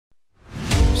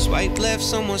Swipe left,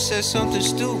 someone said something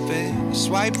stupid.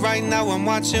 Swipe right, now I'm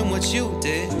watching what you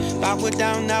did. Power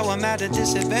down, now I'm at a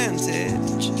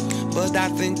disadvantage, but I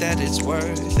think that it's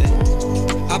worth it.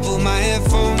 I put my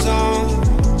headphones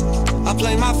on, I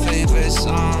play my favorite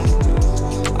song,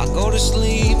 I go to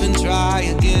sleep and try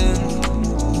again.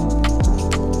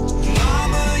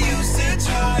 Mama used to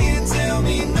try and tell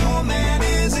me no man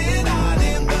is an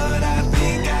island, but I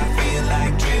think I feel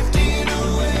like drifting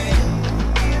away.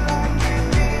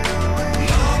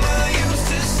 Mama used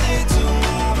to say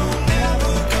tomorrow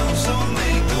never comes, so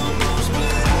make the most,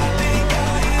 but I think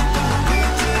I am done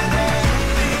with today.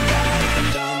 Think I am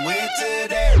done with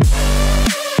today.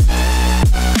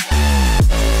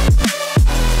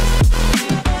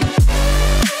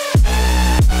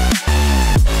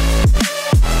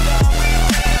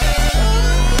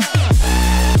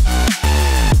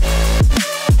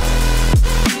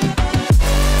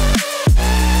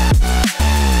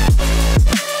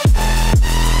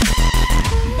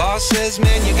 Boss says,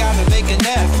 man, you gotta make an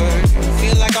effort.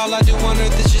 Feel like all I do on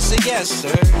earth is just say yes,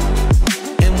 sir.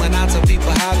 And when I tell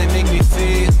people how they make me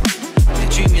feel, they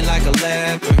treat me like a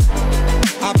leper.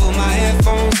 I put my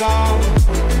headphones on,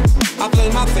 I play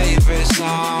my favorite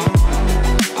song,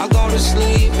 I go to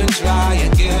sleep and try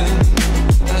again,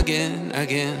 again,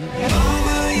 again.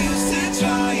 Mama used to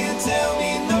try and tell me